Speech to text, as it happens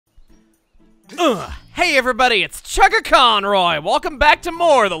Hey everybody, it's Chugga Conroy. Welcome back to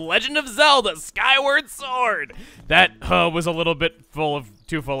more The Legend of Zelda Skyward Sword. That was a little bit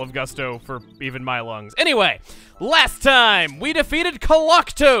too full of gusto for even my lungs. Anyway, last time we defeated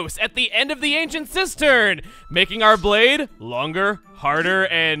Koloktos at the end of the Ancient Cistern, making our blade longer, harder,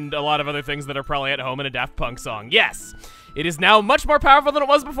 and a lot of other things that are probably at home in a Daft Punk song. Yes. It is now much more powerful than it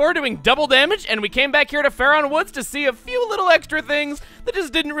was before, doing double damage, and we came back here to Faron Woods to see a few little extra things that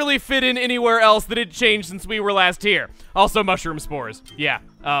just didn't really fit in anywhere else that had changed since we were last here. Also, mushroom spores. Yeah,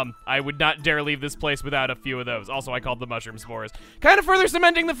 I would not dare leave this place without a few of those. Also, I called them mushroom spores. Kind of further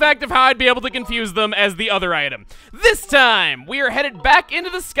cementing the fact of how I'd be able to confuse them as the other item. This time, we are headed back into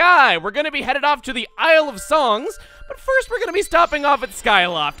the sky. We're going to be headed off to the Isle of Songs, but first we're going to be stopping off at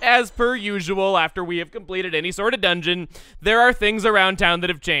Skyloft. As per usual, after we have completed any sort of dungeon, there are things around town that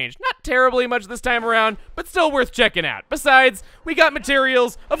have changed. Not terribly much this time around, but still worth checking out. Besides, we got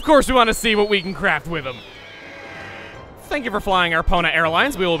materials. Of course we want to see what we can craft with them. Thank you for flying Arpona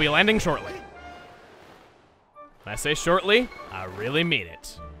Airlines. We will be landing shortly. When I say shortly, I really mean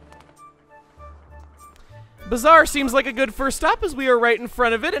it. Bazaar seems like a good first stop as we are right in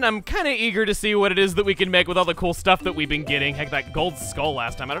front of it, and I'm kind of eager to see what it is that we can make with all the cool stuff that we've been getting. Heck, that gold skull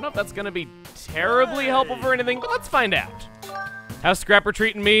last time. I don't know if that's going to be terribly helpful for anything, but let's find out. How's Scrapper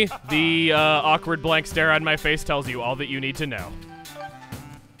treating me? The awkward blank stare on my face tells you all that you need to know.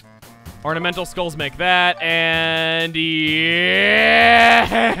 Ornamental skulls make that, and yes!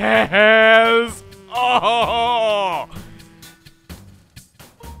 Oh!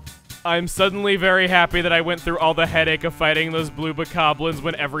 I'm suddenly very happy that I went through all the headache of fighting those blue bokoblins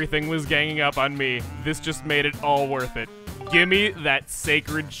when everything was ganging up on me. This just made it all worth it. Gimme that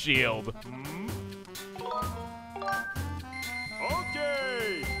sacred shield.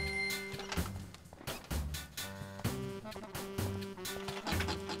 Okay.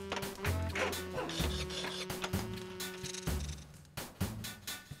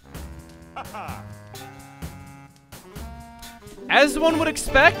 As one would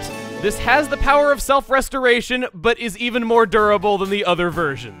expect, this has the power of self-restoration, but is even more durable than the other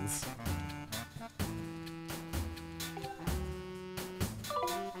versions.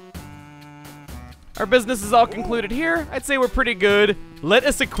 Our business is all concluded here. I'd say we're pretty good. Let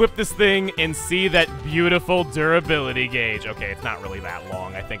us equip this thing and see that beautiful durability gauge. Okay, it's not really that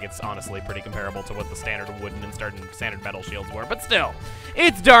long. I think it's honestly pretty comparable to what the standard wooden and standard metal shields were, but still,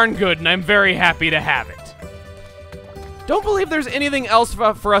 it's darn good, and I'm very happy to have it. Don't believe there's anything else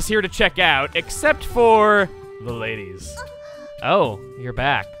for us here to check out, except for the ladies. Oh, you're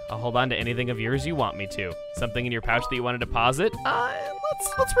back. I'll hold on to anything of yours you want me to. Something in your pouch that you want to deposit?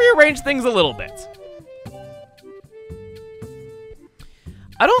 Let's rearrange things a little bit.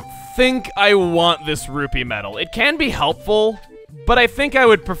 I don't think I want this rupee medal. It can be helpful, but I think I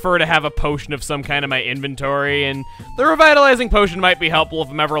would prefer to have a potion of some kind in my inventory, and the revitalizing potion might be helpful if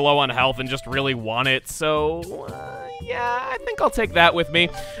I'm ever low on health and just really want it, so yeah, I think I'll take that with me.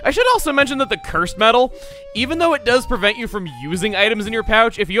 I should also mention that the cursed medal, even though it does prevent you from using items in your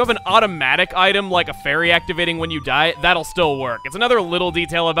pouch, if you have an automatic item like a fairy activating when you die, that'll still work. It's another little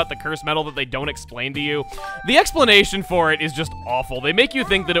detail about the cursed medal that they don't explain to you. The explanation for it is just awful. They make you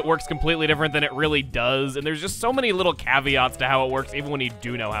think that it works completely different than it really does, and there's just so many little caveats to how it works, even when you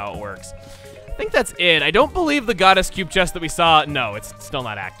do know how it works. I think that's it. I don't believe the goddess cube chest that we saw, no, it's still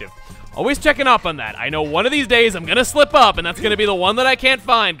not active. Always checking up on that. I know one of these days I'm gonna slip up, and that's gonna be the one that I can't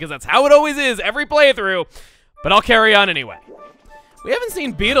find, because that's how it always is every playthrough, but I'll carry on anyway. We haven't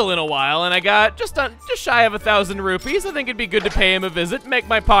seen Beetle in a while, and I got just shy of 1,000 rupees. I think it'd be good to pay him a visit, make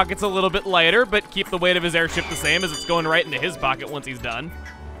my pockets a little bit lighter, but keep the weight of his airship the same as it's going right into his pocket once he's done.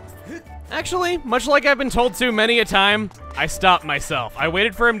 Actually, much like I've been told to many a time, I stopped myself. I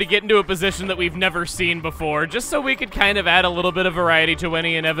waited for him to get into a position that we've never seen before, just so we could kind of add a little bit of variety to when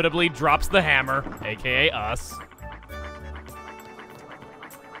he inevitably drops the hammer, aka us.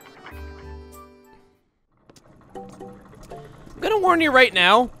 I'm gonna warn you right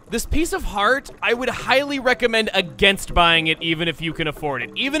now, this piece of heart, I would highly recommend against buying it even if you can afford it.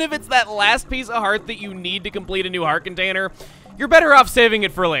 Even if it's that last piece of heart that you need to complete a new heart container, you're better off saving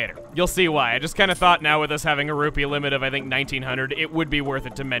it for later. You'll see why. I just kind of thought now with us having a rupee limit of, I think, 1,900, it would be worth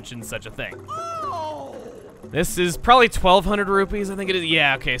it to mention such a thing. Oh. This is probably 1,200 rupees, I think it is.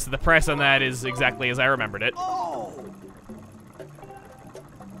 Yeah, okay, so the price on that is exactly as I remembered it. Oh.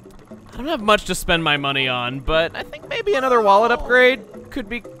 I don't have much to spend my money on, but I think maybe another wallet upgrade could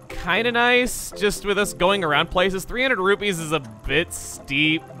be kind of nice, just with us going around places. 300 rupees is a bit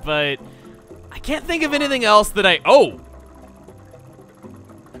steep, but I can't think of anything else that oh!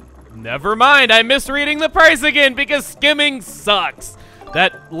 Never mind, I'm misreading the price again because skimming sucks.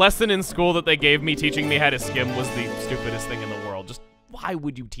 That lesson in school that they gave me teaching me how to skim was the stupidest thing in the world. Just why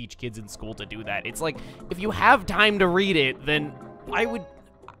would you teach kids in school to do that? It's like, if you have time to read it, then why would,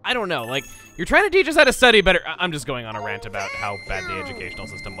 I don't know, like, you're trying to teach us how to study better. I'm just going on a rant about how bad the educational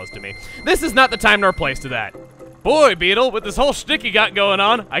system was to me. This is not the time nor place to that. Boy, Beetle, with this whole shtick you got going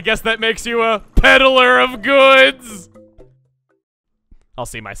on, I guess that makes you a peddler of goods. I'll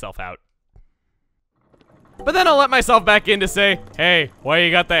see myself out. But then I'll let myself back in to say, hey, why you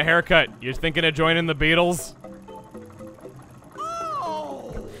got that haircut? You thinking of joining the Beatles?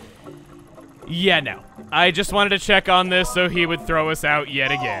 Oh. Yeah, no. I just wanted to check on this so he would throw us out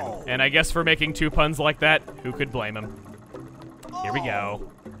yet again. And I guess for making 2 puns like that, who could blame him? Here we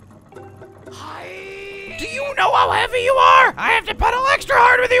go. Do you know how heavy you are? I have to pedal extra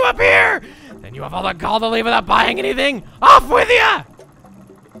hard with you up here. Then you have all the gall to leave without buying anything? Off with ya!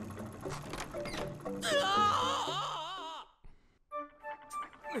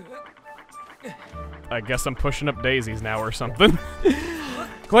 I guess I'm pushing up daisies now or something.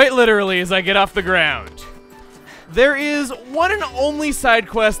 Quite literally as I get off the ground. There is one and only side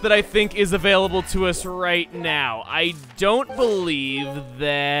quest that I think is available to us right now. I don't believe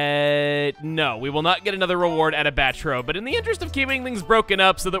that... No, we will not get another reward at a batch row, but in the interest of keeping things broken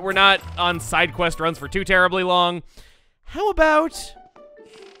up so that we're not on side quest runs for too terribly long, how about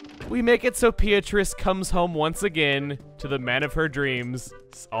we make it so Beatrice comes home once again to the man of her dreams,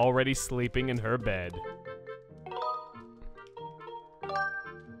 already sleeping in her bed.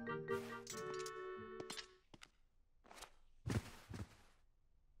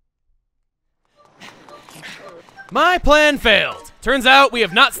 My plan failed. Turns out we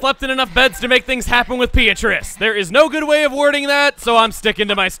have not slept in enough beds to make things happen with Beatrice. There is no good way of wording that, so I'm sticking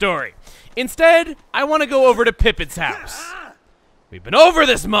to my story. Instead, I want to go over to Pippet's house. We've been over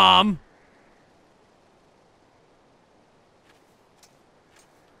this, Mom!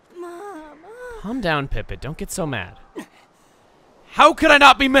 Mom. Calm down, Pippet. Don't get so mad. How could I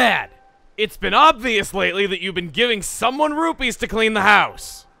not be mad? It's been obvious lately that you've been giving someone rupees to clean the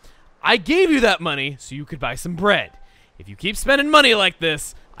house. I gave you that money so you could buy some bread. If you keep spending money like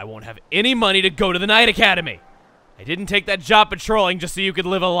this, I won't have any money to go to the Night Academy. I didn't take that job patrolling just so you could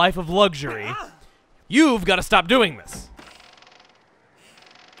live a life of luxury. You've got to stop doing this.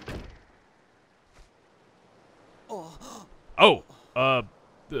 Oh,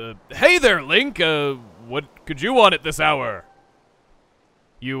 hey there, Link. What could you want at this hour?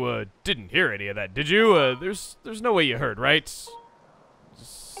 You, didn't hear any of that, did you? There's no way you heard, right?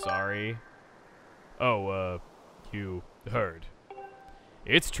 Sorry. Oh, you heard.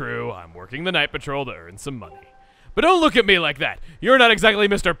 It's true, I'm working the night patrol to earn some money. But don't look at me like that. You're not exactly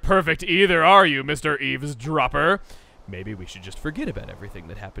Mr. Perfect either, are you, Mr. Eavesdropper? Maybe we should just forget about everything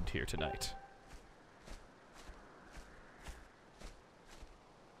that happened here tonight.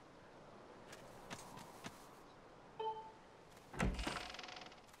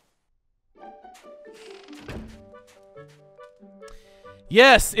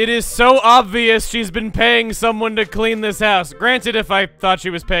 Yes, it is so obvious she's been paying someone to clean this house. Granted, if I thought she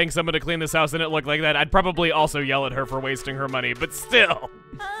was paying someone to clean this house and it looked like that, I'd probably also yell at her for wasting her money, but still.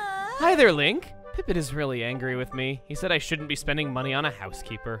 Hi there, Link. Pippet is really angry with me. He said I shouldn't be spending money on a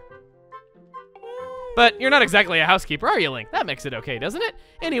housekeeper. But you're not exactly a housekeeper, are you, Link? That makes it okay, doesn't it?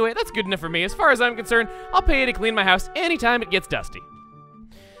 Anyway, that's good enough for me. As far as I'm concerned, I'll pay you to clean my house anytime it gets dusty.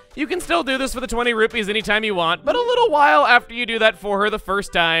 You can still do this for the 20 rupees anytime you want, but a little while after you do that for her the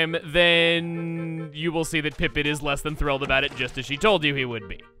first time, then you will see that Pippet is less than thrilled about it, just as she told you he would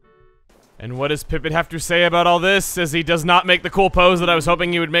be. And what does Pippet have to say about all this, as he does not make the cool pose that I was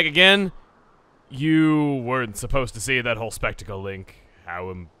hoping he would make again? You weren't supposed to see that whole spectacle, Link. How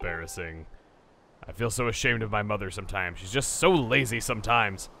embarrassing. I feel so ashamed of my mother sometimes. She's just so lazy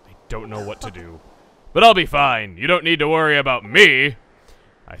sometimes. I don't know what to do. But I'll be fine. You don't need to worry about me.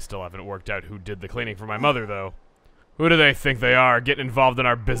 I still haven't worked out who did the cleaning for my mother, though. Who do they think they are, getting involved in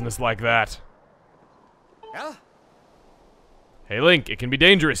our business like that? Yeah? Hey, Link, it can be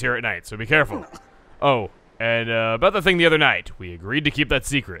dangerous here at night, so be careful. Oh, and about the thing the other night. We agreed to keep that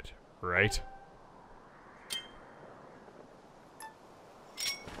secret, right?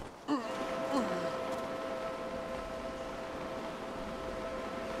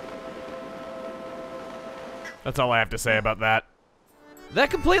 That's all I have to say about that. That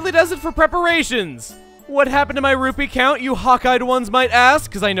completely does it for preparations. What happened to my rupee count, you hawk-eyed ones might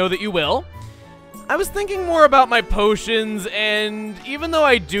ask, because I know that you will. I was thinking more about my potions, and even though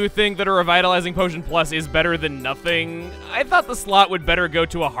I do think that a Revitalizing Potion Plus is better than nothing, I thought the slot would better go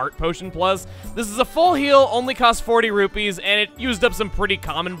to a Heart Potion Plus. This is a full heal, only costs 40 rupees, and it used up some pretty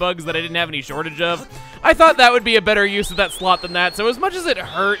common bugs that I didn't have any shortage of. I thought that would be a better use of that slot than that, so as much as it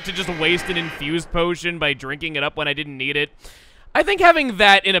hurt to just waste an infused potion by drinking it up when I didn't need it, I think having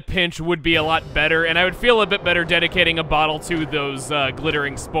that in a pinch would be a lot better, and I would feel a bit better dedicating a bottle to those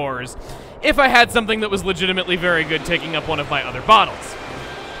glittering spores if I had something that was legitimately very good taking up one of my other bottles.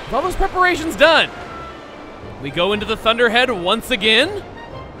 With all those preparations done, we go into the Thunderhead once again.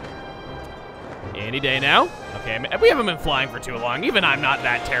 Any day now. Okay, we haven't been flying for too long. Even I'm not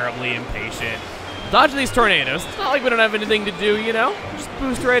that terribly impatient. Dodge these tornadoes. It's not like we don't have anything to do, you know? Just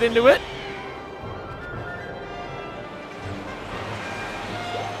boost right into it.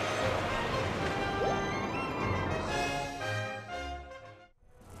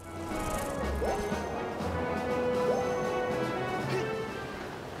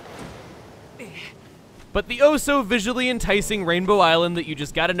 But the oh-so-visually enticing Rainbow Island that you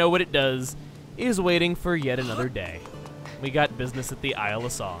just gotta know what it does is waiting for yet another day. We got business at the Isle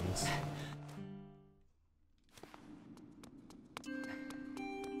of Songs.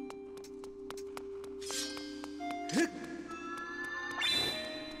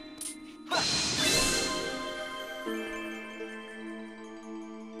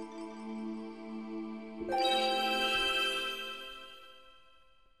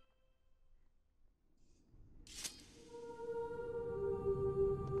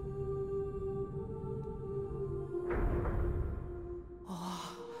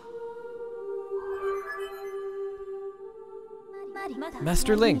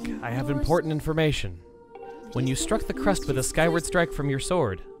 Master Link, I have important information. When you struck the crest with a skyward strike from your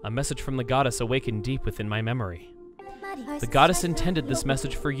sword, a message from the goddess awakened deep within my memory. The goddess intended this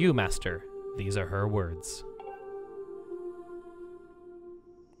message for you, Master. These are her words.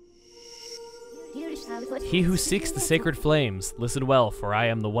 He who seeks the sacred flames, listen well, for I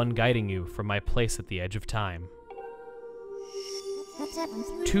am the one guiding you from my place at the edge of time.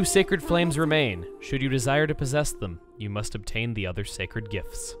 2 sacred flames remain. Should you desire to possess them, you must obtain the other sacred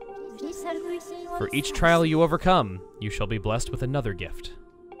gifts. For each trial you overcome, you shall be blessed with another gift.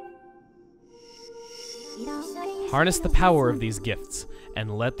 Harness the power of these gifts,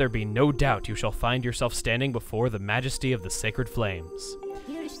 and let there be no doubt you shall find yourself standing before the majesty of the sacred flames.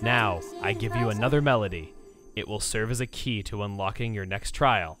 Now, I give you another melody. It will serve as a key to unlocking your next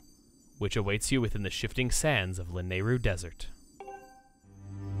trial, which awaits you within the shifting sands of Nayru Desert.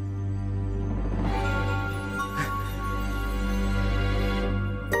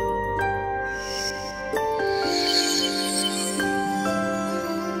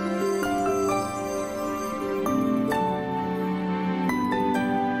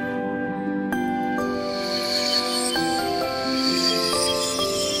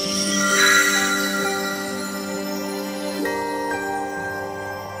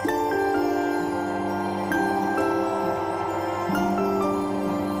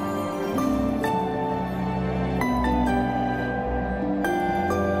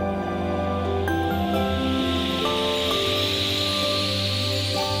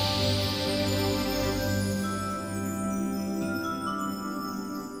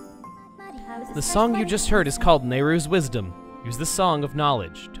 The song you just heard is called Nayru's Wisdom. Use the Song of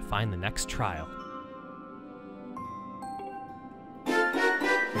Knowledge to find the next trial.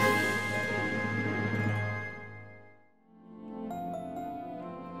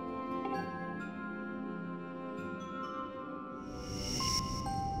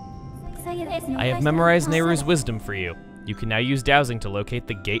 I have memorized Nayru's Wisdom for you. You can now use dowsing to locate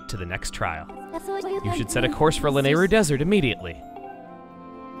the gate to the next trial. You should set a course for Nayru Desert immediately.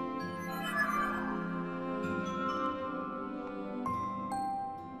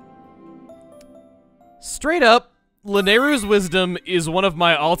 Straight up, Nayru's Wisdom is one of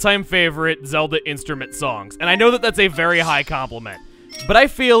my all-time favorite Zelda instrument songs, and I know that that's a very high compliment, but I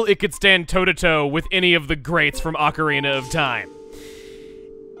feel it could stand toe-to-toe with any of the greats from Ocarina of Time.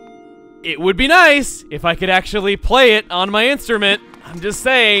 It would be nice if I could actually play it on my instrument. I'm just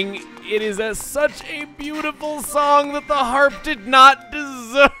saying, it is such a beautiful song that the harp did not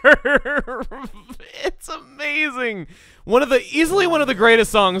deserve. It's amazing. Easily one of the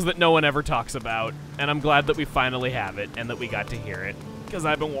greatest songs that no one ever talks about, and I'm glad that we finally have it and that we got to hear it, because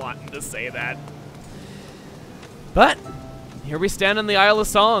I've been wanting to say that. But here we stand on the Isle of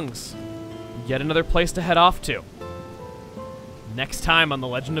Songs. Yet another place to head off to. Next time on The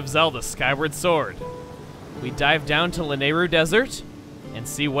Legend of Zelda: Skyward Sword, we dive down to Nayru Desert and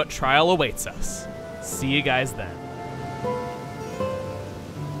see what trial awaits us. See you guys then.